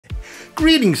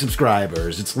Greetings,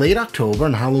 subscribers! It's late October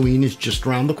and Halloween is just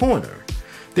around the corner.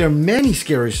 There are many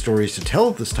scary stories to tell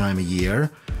at this time of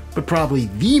year, but probably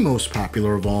the most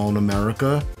popular of all in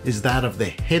America is that of the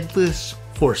Headless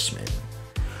Horseman.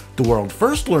 The world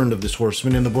first learned of this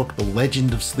horseman in the book The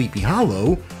Legend of Sleepy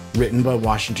Hollow, written by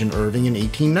Washington Irving in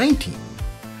 1819.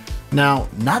 Now,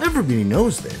 not everybody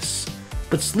knows this,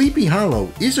 but Sleepy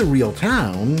Hollow is a real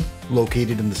town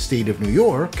located in the state of New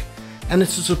York, and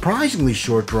it's a surprisingly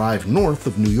short drive north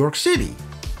of New York City.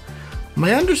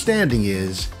 My understanding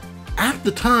is, at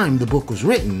the time the book was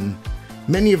written,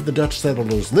 many of the Dutch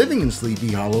settlers living in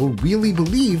Sleepy Hollow really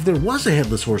believed there was a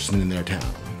Headless Horseman in their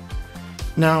town.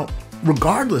 Now,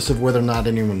 regardless of whether or not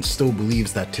anyone still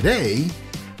believes that today,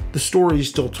 the story is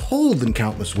still told in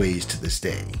countless ways to this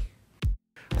day.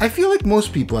 I feel like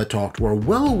most people I talked to are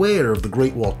well aware of the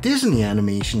great Walt Disney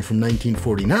animation from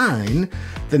 1949,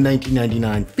 the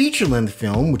 1999 feature-length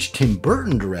film which Tim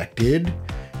Burton directed,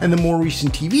 and the more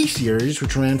recent TV series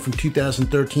which ran from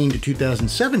 2013 to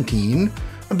 2017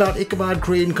 about Ichabod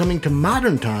Crane coming to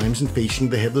modern times and facing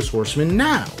the Headless Horseman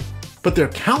now. But there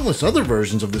are countless other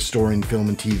versions of the story in film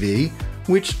and TV,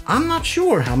 which I'm not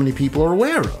sure how many people are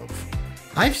aware of.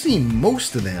 I've seen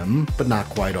most of them, but not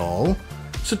quite all,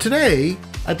 so today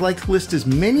I'd like to list as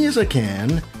many as I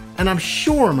can, and I'm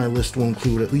sure my list will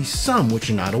include at least some which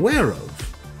you're not aware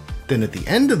of. Then at the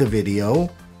end of the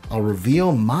video, I'll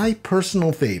reveal my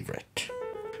personal favorite.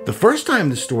 The first time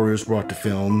the story was brought to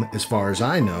film, as far as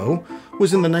I know,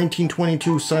 was in the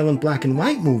 1922 silent black and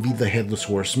white movie The Headless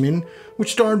Horseman,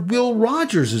 which starred Will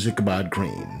Rogers as Ichabod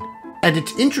Crane. And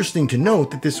it's interesting to note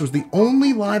that this was the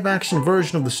only live-action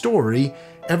version of the story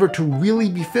ever to really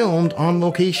be filmed on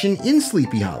location in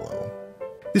Sleepy Hollow.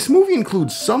 This movie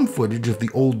includes some footage of the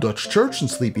old Dutch church in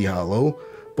Sleepy Hollow,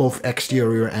 both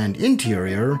exterior and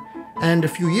interior, and a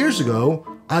few years ago,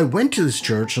 I went to this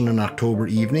church on an October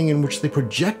evening in which they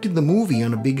projected the movie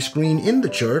on a big screen in the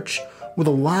church with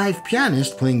a live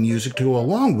pianist playing music to go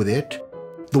along with it,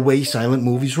 the way silent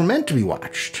movies were meant to be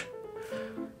watched.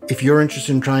 If you're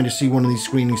interested in trying to see one of these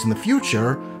screenings in the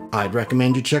future, I'd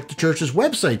recommend you check the church's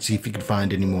website, see if you can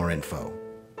find any more info.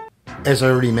 As I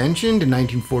already mentioned, in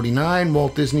 1949,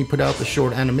 Walt Disney put out the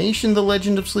short animation The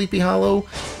Legend of Sleepy Hollow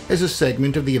as a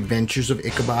segment of the adventures of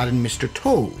Ichabod and Mr.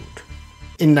 Toad.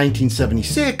 In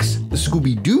 1976, the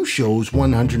Scooby-Doo show's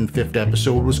 105th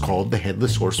episode was called The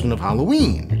Headless Horseman of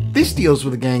Halloween. This deals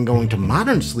with a gang going to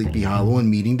modern Sleepy Hollow and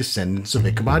meeting descendants of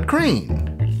Ichabod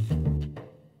Crane.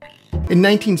 In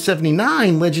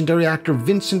 1979, legendary actor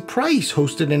Vincent Price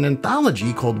hosted an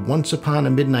anthology called Once Upon a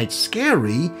Midnight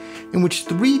Scary, in which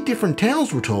 3 different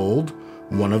tales were told,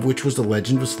 one of which was The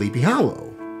Legend of Sleepy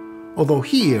Hollow. Although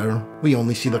here, we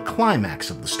only see the climax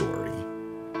of the story.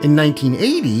 In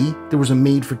 1980, there was a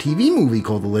made-for-TV movie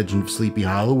called The Legend of Sleepy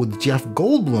Hollow with Jeff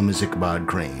Goldblum as Ichabod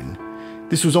Crane.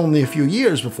 This was only a few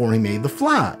years before he made The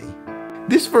Fly.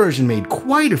 This version made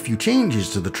quite a few changes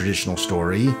to the traditional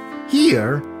story.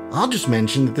 Here, I'll just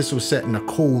mention that this was set in a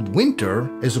cold winter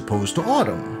as opposed to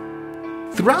autumn.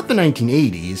 Throughout the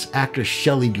 1980s, actress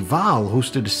Shelley Duvall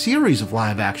hosted a series of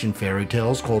live-action fairy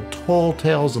tales called Tall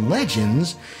Tales and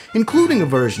Legends, including a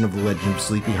version of The Legend of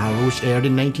Sleepy Hollow which aired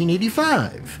in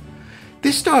 1985.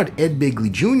 This starred Ed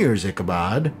Begley Jr. as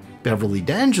Ichabod, Beverly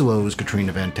D'Angelo as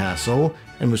Katrina Van Tassell,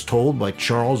 and was told by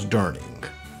Charles Durning.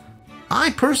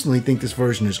 I personally think this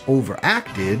version is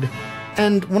overacted,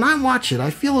 and when I watch it, I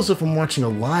feel as if I'm watching a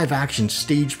live-action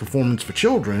stage performance for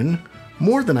children,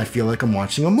 more than I feel like I'm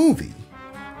watching a movie.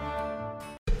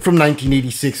 From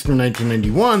 1986 through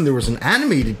 1991, there was an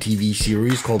animated TV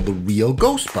series called The Real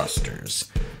Ghostbusters.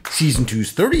 Season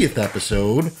 2's 30th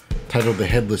episode, titled The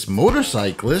Headless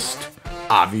Motorcyclist,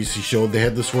 obviously showed the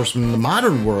Headless Horseman in the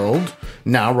modern world,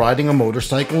 now riding a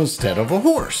motorcycle instead of a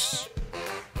horse.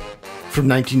 From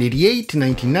 1988 to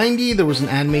 1990, there was an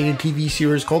animated TV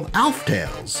series called Alf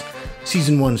Tales.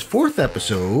 Season 1's 4th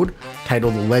episode,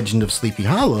 titled The Legend of Sleepy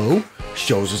Hollow,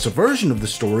 shows us a version of the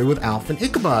story with Alf in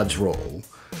Ichabod's role,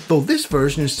 though this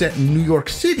version is set in New York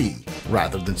City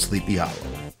rather than Sleepy Hollow.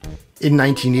 In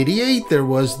 1988, there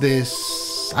was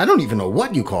this, I don't even know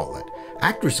what you call it.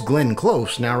 Actress Glenn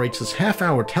Close narrates this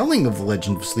half-hour telling of The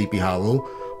Legend of Sleepy Hollow,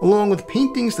 along with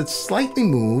paintings that slightly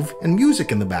move and music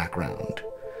in the background.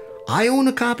 I own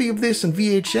a copy of this on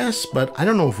VHS, but I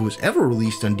don't know if it was ever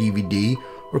released on DVD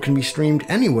or can be streamed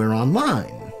anywhere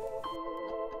online.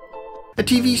 A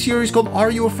TV series called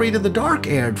Are You Afraid of the Dark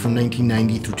aired from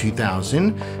 1990 through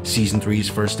 2000. Season 3's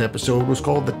first episode was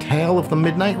called The Tale of the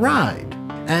Midnight Ride,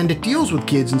 and it deals with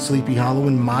kids in Sleepy Hollow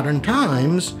in modern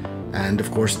times, and of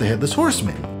course the Headless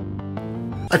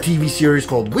Horseman. A TV series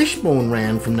called Wishbone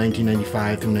ran from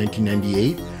 1995 through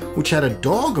 1998, which had a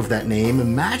dog of that name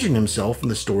imagine himself in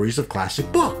the stories of classic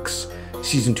books.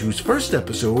 Season 2's first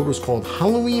episode was called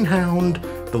Halloween Hound,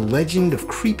 The Legend of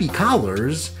Creepy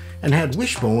Collars, and had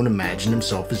Wishbone imagine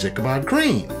himself as Ichabod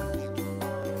Crane.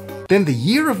 Then the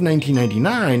year of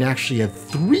 1999 actually had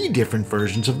 3 different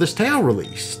versions of this tale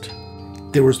released.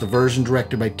 There was the version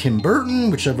directed by Tim Burton,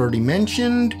 which I've already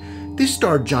mentioned. This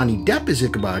starred Johnny Depp as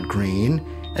Ichabod Crane,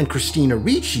 and Christina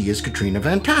Ricci as Katrina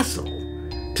Van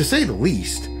Tassell. To say the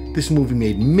least, this movie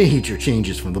made major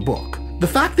changes from the book. The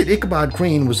fact that Ichabod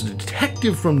Crane was a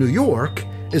detective from New York,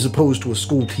 as opposed to a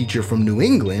school teacher from New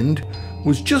England,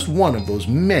 was just one of those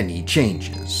many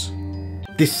changes.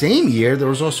 This same year, there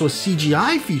was also a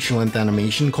CGI feature-length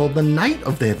animation called The Night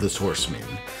of the Headless Horseman.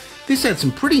 This had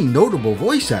some pretty notable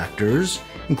voice actors,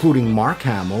 including Mark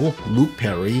Hamill, Luke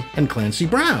Perry, and Clancy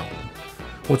Brown.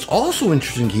 What's also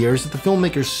interesting here is that the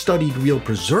filmmakers studied real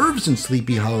preserves in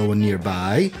Sleepy Hollow and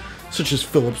nearby, such as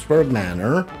Phillipsburg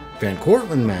Manor, Van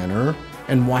Cortlandt Manor,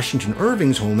 and Washington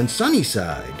Irving's home in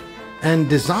Sunnyside, and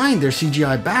designed their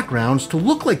CGI backgrounds to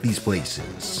look like these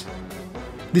places.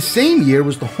 This same year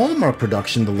was the Hallmark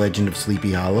production The Legend of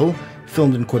Sleepy Hollow,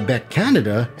 filmed in Quebec,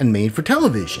 Canada, and made for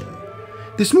television.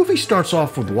 This movie starts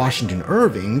off with Washington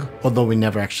Irving, although we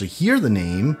never actually hear the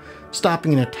name,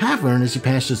 stopping in a tavern as he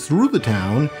passes through the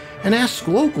town and asks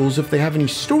locals if they have any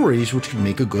stories which could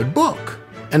make a good book.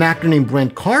 An actor named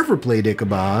Brent Carver played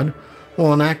Ichabod,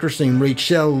 while an actress named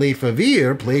Rachel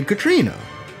Lefevere played Katrina.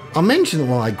 I'll mention that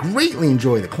while I greatly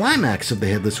enjoy the climax of the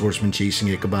Headless Horseman chasing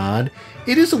Ichabod,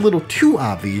 it is a little too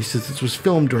obvious as this was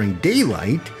filmed during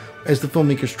daylight, as the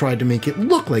filmmakers tried to make it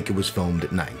look like it was filmed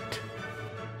at night.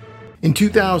 In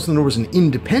 2000, there was an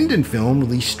independent film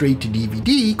released straight to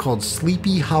DVD called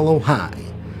Sleepy Hollow High.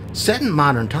 Set in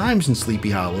modern times in Sleepy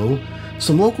Hollow,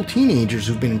 some local teenagers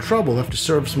who've been in trouble have to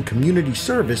serve some community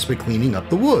service by cleaning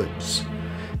up the woods.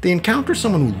 They encounter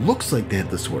someone who looks like the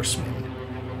Headless Horseman.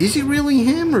 Is it really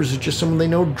him, or is it just someone they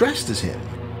know dressed as him?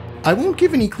 I won't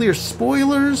give any clear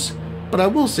spoilers, but I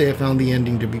will say I found the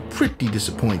ending to be pretty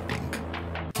disappointing.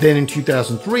 Then in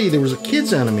 2003, there was a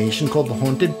kids' animation called The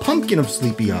Haunted Pumpkin of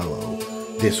Sleepy Hollow.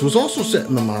 This was also set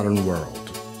in the modern world.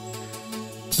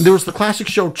 There was the classic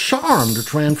show Charmed,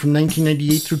 which ran from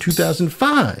 1998 through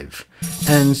 2005,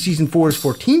 and Season 4's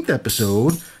 14th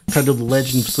episode, titled The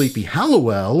Legend of Sleepy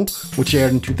Hallowell, which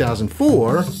aired in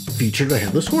 2004, featured a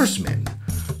Headless Horseman,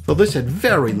 though this had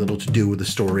very little to do with the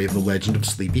story of the legend of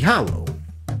Sleepy Hollow.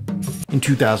 In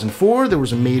 2004, there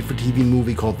was a made-for-TV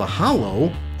movie called The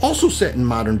Hollow, also set in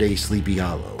modern-day Sleepy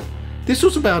Hollow. This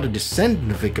was about a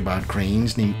descendant of Ichabod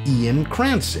Crane's named Ian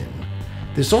Cranston.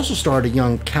 This also starred a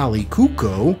young Callie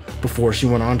Cuoco before she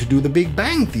went on to do The Big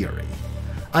Bang Theory.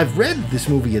 I've read that this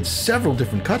movie had several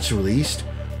different cuts released.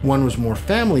 One was more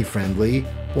family-friendly,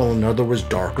 while another was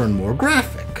darker and more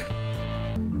graphic.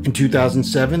 In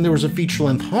 2007, there was a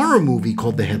feature-length horror movie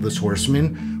called The Headless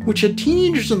Horseman, which had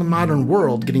teenagers in the modern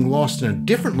world getting lost in a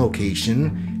different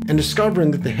location and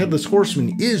discovering that the Headless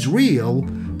Horseman is real,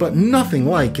 but nothing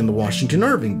like in the Washington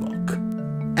Irving book.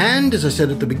 And, as I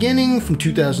said at the beginning, from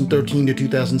 2013 to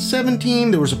 2017,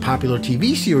 there was a popular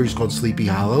TV series called Sleepy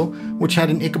Hollow, which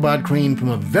had an Ichabod Crane from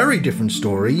a very different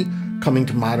story, coming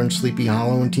to modern Sleepy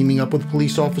Hollow and teaming up with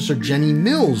police officer Jenny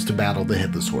Mills to battle the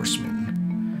Headless Horseman.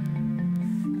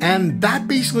 And that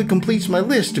basically completes my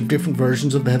list of different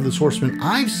versions of the Headless Horseman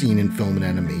I've seen in film and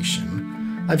animation.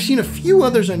 I've seen a few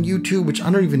others on YouTube which I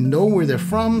don't even know where they're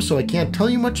from, so I can't tell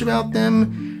you much about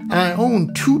them, and I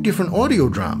own 2 different audio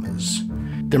dramas.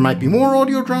 There might be more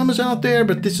audio dramas out there,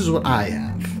 but this is what I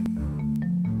have.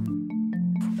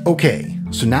 Okay,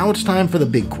 so now it's time for the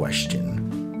big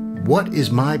question. What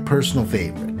is my personal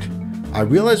favorite? I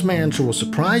realize my answer will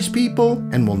surprise people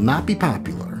and will not be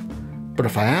popular, but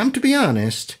if I am to be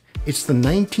honest, it's the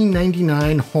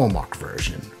 1999 Hallmark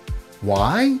version.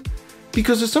 Why?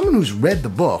 Because as someone who's read the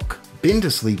book, been to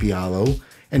Sleepy Hollow,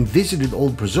 and visited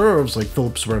old preserves like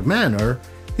Phillipsburg Manor,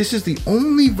 this is the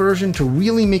only version to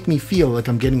really make me feel like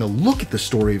I'm getting a look at the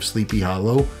story of Sleepy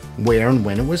Hollow, where and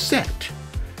when it was set.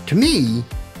 To me,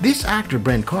 this actor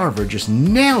Brent Carver just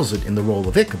nails it in the role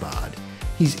of Ichabod.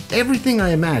 He's everything I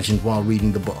imagined while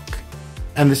reading the book.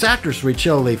 And this actress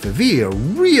Rachel Lefevere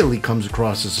really comes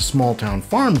across as a small-town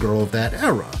farm girl of that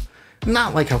era,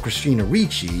 not like how Christina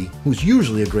Ricci, who's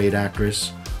usually a great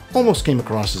actress, almost came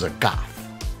across as a goth.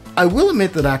 I will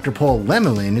admit that actor Paul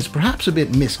Lemelin is perhaps a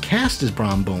bit miscast as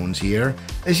Brom Bones here,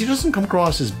 as he doesn't come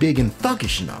across as big and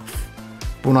thuggish enough.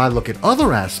 But when I look at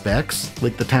other aspects,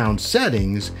 like the town's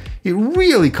settings, it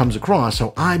really comes across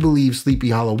how I believe Sleepy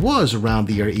Hollow was around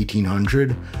the year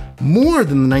 1800, more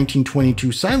than the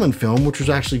 1922 silent film, which was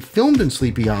actually filmed in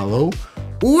Sleepy Hollow,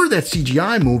 or that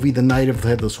CGI movie, The Night of the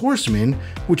Headless Horseman,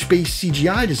 which based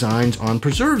CGI designs on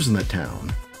preserves in the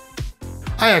town.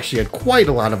 I actually had quite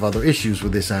a lot of other issues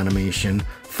with this animation,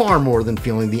 far more than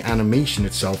feeling the animation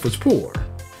itself was poor.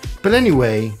 But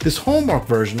anyway, this Hallmark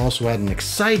version also had an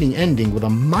exciting ending with a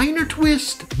minor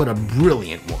twist, but a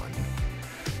brilliant one.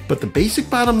 But the basic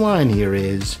bottom line here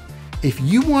is, if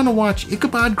you want to watch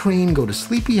Ichabod Crane go to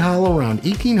Sleepy Hollow around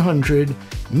 1800,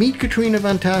 meet Katrina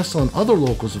Van Tassell and other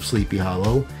locals of Sleepy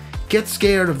Hollow, get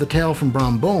scared of the tale from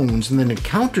Brom Bones, and then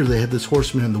encounter the Headless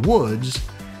Horseman in the woods,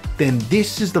 then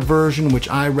this is the version which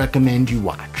I recommend you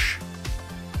watch.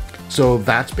 So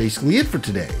that's basically it for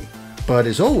today. But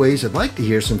as always, I'd like to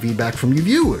hear some feedback from you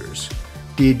viewers.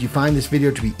 Did you find this video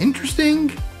to be interesting?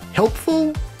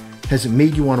 Helpful? Has it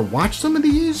made you want to watch some of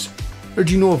these? Or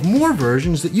do you know of more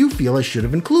versions that you feel I should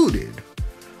have included?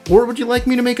 Or would you like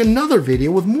me to make another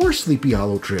video with more Sleepy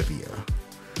Hollow trivia?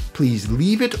 Please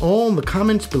leave it all in the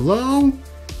comments below.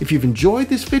 If you've enjoyed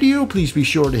this video, please be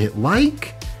sure to hit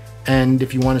like. And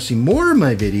if you want to see more of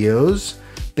my videos,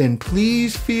 then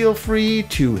please feel free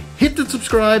to hit the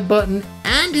subscribe button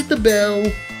and hit the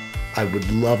bell. I would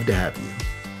love to have you.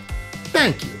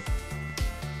 Thank you.